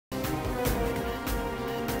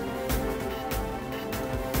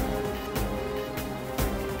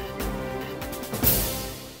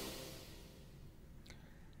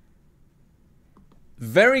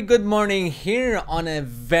Very good morning here on a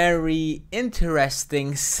very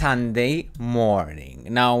interesting Sunday morning.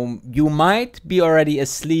 Now, you might be already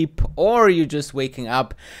asleep or you're just waking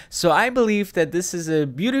up. So I believe that this is a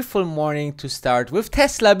beautiful morning to start with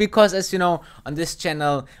Tesla because, as you know, on this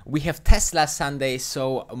channel, we have Tesla Sunday.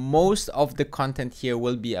 So most of the content here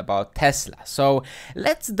will be about Tesla. So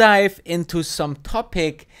let's dive into some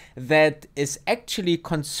topic that is actually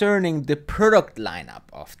concerning the product lineup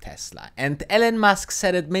of Tesla. And Elon Musk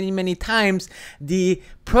said it many times, the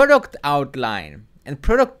product outline and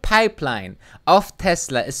product pipeline of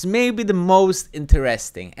Tesla is maybe the most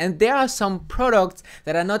interesting, and there are some products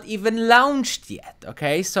that are not even launched yet.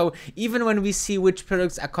 Okay, so even when we see which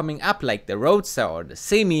products are coming up, like the Roadster or the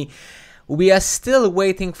Semi, we are still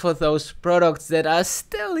waiting for those products that are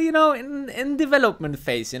still, you know, in development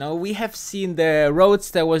phase. You know, we have seen the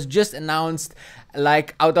Roadster was just announced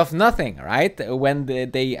like out of nothing, right? When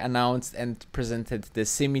they announced and presented the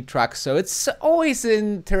Semi truck. So it's always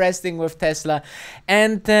interesting with Tesla.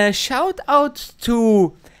 And shout out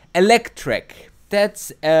to Electric.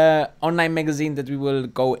 That's an online magazine that we will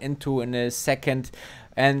go into in a second.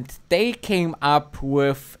 And they came up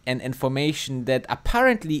with an information that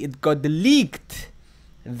apparently it got leaked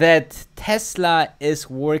that Tesla is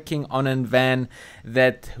working on a van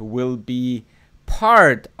that will be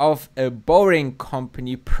part of a Boring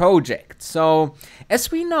Company project. So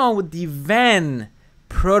as we know, the van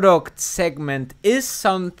product segment is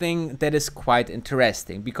something that is quite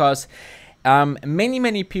interesting because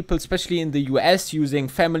many people, especially in the US, using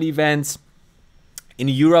family vans. In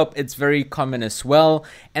Europe, it's very common as well,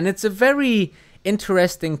 and it's a very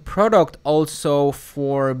interesting product also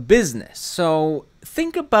for business. So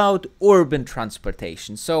think about urban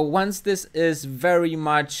transportation. So once this is very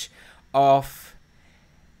much of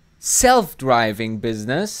self-driving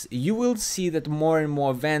business, you will see that more and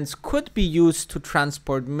more vans could be used to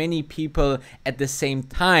transport many people at the same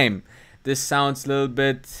time. This sounds a little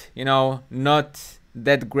bit, you know, not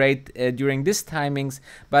that great during these timings,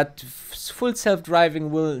 but full self-driving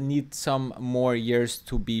will need some more years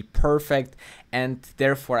to be perfect, and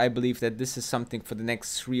therefore I believe that this is something for the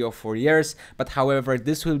next 3 or 4 years. But however,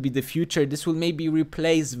 this will be the future. This will maybe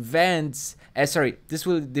replace vans.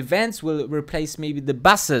 The vans will replace maybe the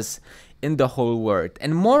buses in the whole world.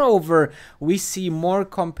 And moreover, we see more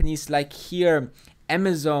companies like here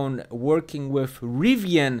Amazon working with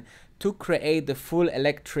Rivian to create the full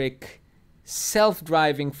electric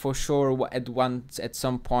self-driving, for sure, at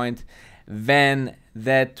some point, van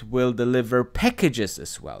that will deliver packages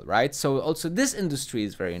as well, right? So also this industry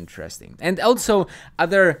is very interesting. And also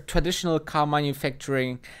other traditional car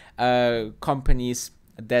manufacturing companies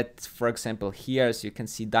that, for example, here, as you can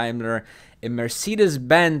see, Daimler, a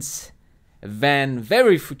Mercedes-Benz van,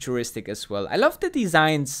 very futuristic as well. I love the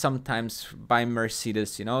designs sometimes by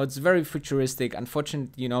Mercedes, you know, it's very futuristic.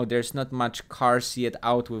 Unfortunately, you know, there's not much cars yet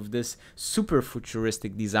out with this super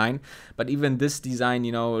futuristic design, but even this design,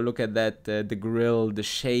 you know, look at that, the grille, the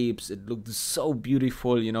shapes, it looks so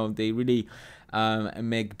beautiful. You know, they really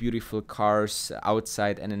make beautiful cars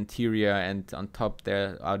outside and interior, and on top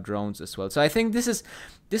there are drones as well. So I think this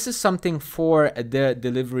is something for the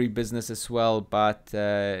delivery business as well. But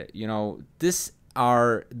you know, these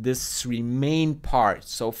are the 3 main parts: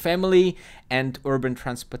 so family and urban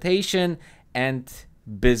transportation and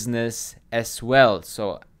business as well.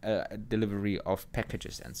 So delivery of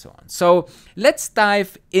packages and so on. So let's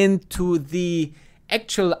dive into the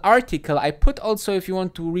actual article. I put also, if you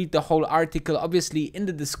want to read the whole article, obviously in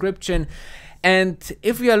the description. And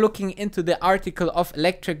if we are looking into the article of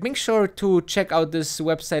Electric, make sure to check out this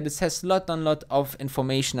website. It has a lot of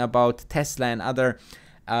information about Tesla and other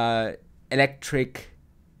electric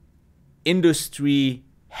industry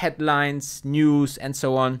headlines, news, and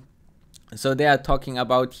so on. So they are talking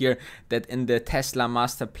about here that in the Tesla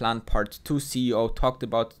Master Plan Part 2, CEO talked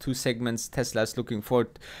about 2 segments Tesla is looking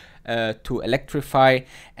forward to electrify,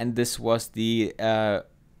 and this was the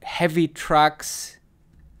heavy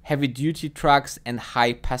duty trucks and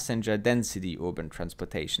high passenger density urban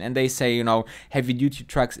transportation. And they say, you know, heavy duty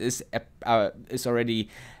trucks is already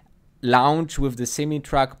launched with the Semi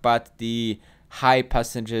truck, but the high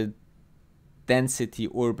passenger density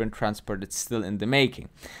urban transport is still in the making.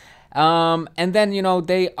 And then, you know,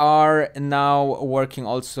 they are now working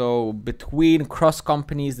also between cross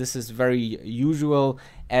companies. This is very usual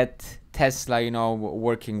at Tesla, you know,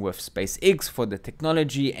 working with SpaceX for the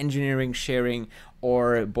technology, engineering sharing,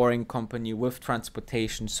 or Boring Company with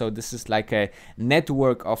transportation. So this is like a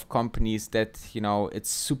network of companies that, you know, it's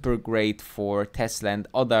super great for Tesla and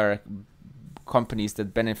other companies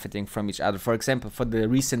that benefiting from each other. For example, for the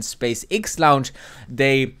recent SpaceX launch,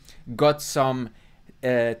 they got some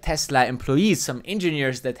Tesla employees, some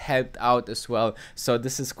engineers that helped out as well. So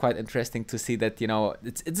this is quite interesting to see that, you know,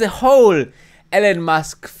 it's a whole Elon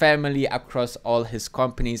Musk family across all his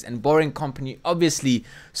companies. And Boring Company, obviously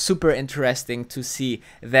super interesting to see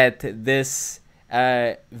that this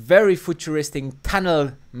very futuristic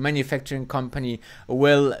tunnel manufacturing company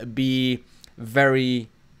will be very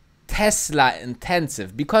Tesla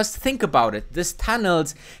intensive, because think about it, these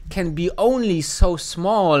tunnels can be only so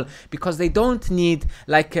small because they don't need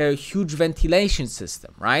like a huge ventilation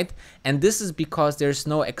system, right? And this is because there's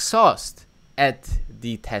no exhaust at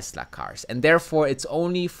the Tesla cars, and therefore it's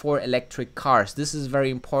only for electric cars. This is very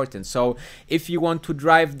important. So if you want to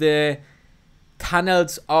drive the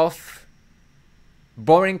tunnels of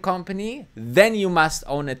Boring Company, then you must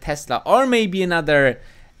own a Tesla or maybe another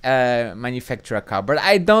manufacturer car, but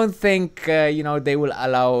I don't think you know, they will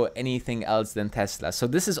allow anything else than Tesla. So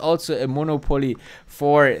this is also a monopoly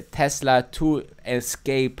for Tesla to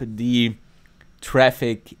escape the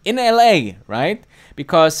traffic in LA, right?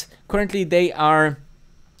 Because currently they are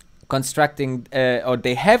constructing or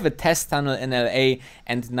they have a test tunnel in LA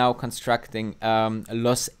and now constructing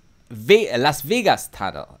Las Vegas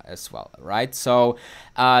tunnel as well, right? So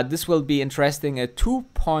this will be interesting, a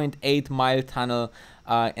 2.8 mile tunnel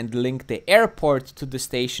and link the airport to the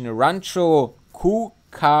station Rancho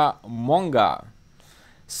Cucamonga.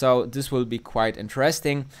 So this will be quite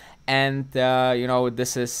interesting. And you know,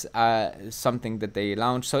 this is something that they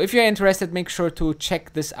launched. So if you're interested, make sure to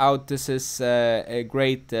check this out. This is a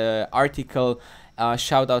great article.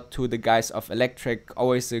 Shout out to the guys of Electric,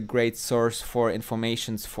 always a great source for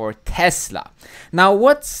informations for Tesla. Now,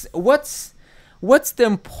 what's the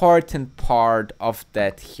important part of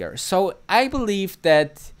that here? So I believe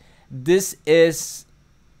that this is,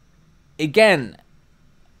 again,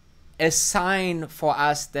 a sign for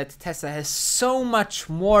us that Tesla has so much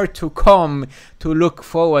more to come to look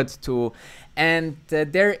forward to, and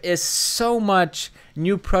there is so much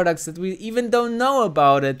new products that we even don't know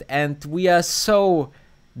about it, and we are so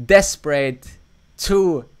desperate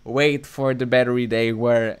to wait for the battery day,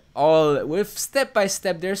 where all with step by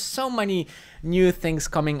step there's so many new things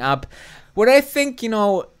coming up. What I think, you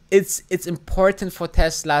know, it's important for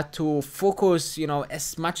Tesla to focus, you know,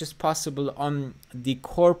 as much as possible on the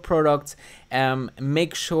core products,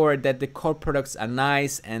 make sure that the core products are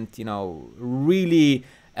nice and, you know, really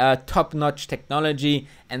top-notch technology,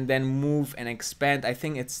 and then move and expand. I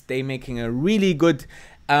think they making a really good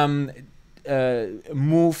move,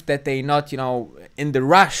 that they not, you know, in the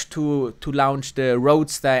rush to launch the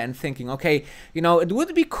Roadster and thinking, okay, you know, it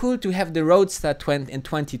would be cool to have the Roadster in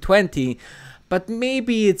 2020, but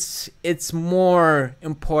maybe it's more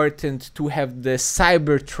important to have the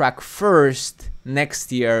Cybertruck first next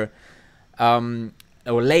year, or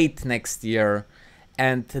late next year,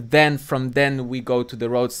 and then from then we go to the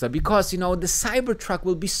Roadster, because, you know, the Cybertruck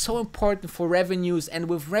will be so important for revenues, and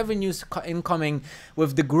with revenues incoming,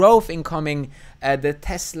 with the growth incoming, the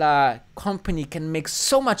Tesla company can make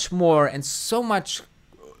so much more and so much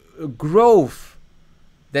growth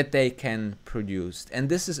that they can produce. And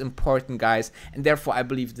this is important, guys, and therefore I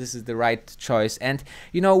believe this is the right choice. And,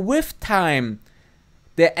 you know, with time,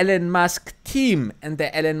 the Elon Musk team and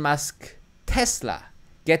the Elon Musk Tesla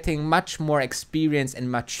getting much more experience and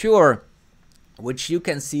mature, which you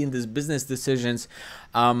can see in these business decisions,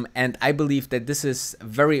 and I believe that this is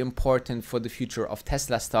very important for the future of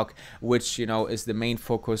Tesla stock, which, you know, is the main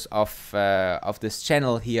focus of this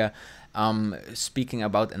channel here, speaking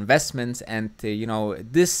about investments. And you know,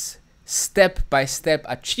 this step-by-step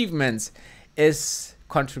achievements is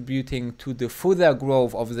contributing to the further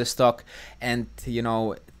growth of the stock, and, you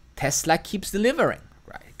know, Tesla keeps delivering,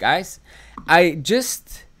 right, guys? I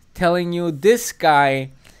just telling you, this guy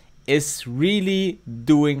is really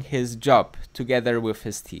doing his job together with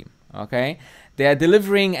his team, okay? They are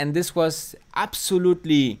delivering, and this was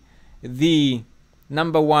absolutely the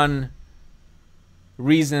 #1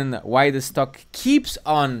 reason why the stock keeps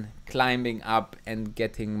on climbing up and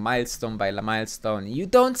getting milestone by milestone. You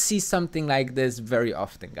don't see something like this very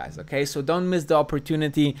often, guys, okay? So don't miss the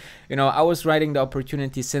opportunity. You know, I was riding the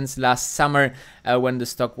opportunity since last summer when the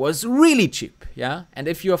stock was really cheap, yeah? And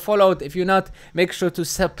if you are followed, if you're not, make sure to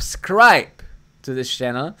subscribe to this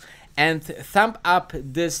channel and thumb up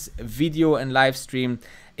this video and live stream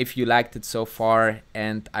if you liked it so far,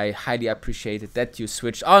 and I highly appreciate it that you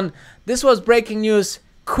switched on. This was breaking news,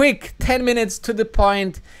 quick, 10 minutes to the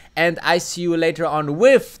point, and I see you later on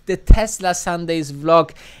with the Tesla Sundays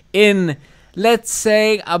vlog in, let's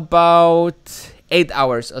say, about 8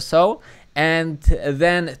 hours or so, and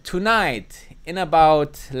then tonight in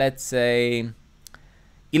about, let's say,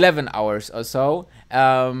 11 hours or so,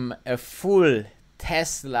 a full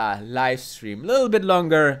Tesla live stream. A little bit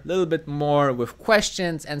longer, a little bit more with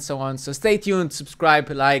questions and so on. So stay tuned, subscribe,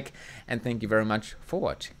 like, and thank you very much for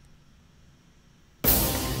watching.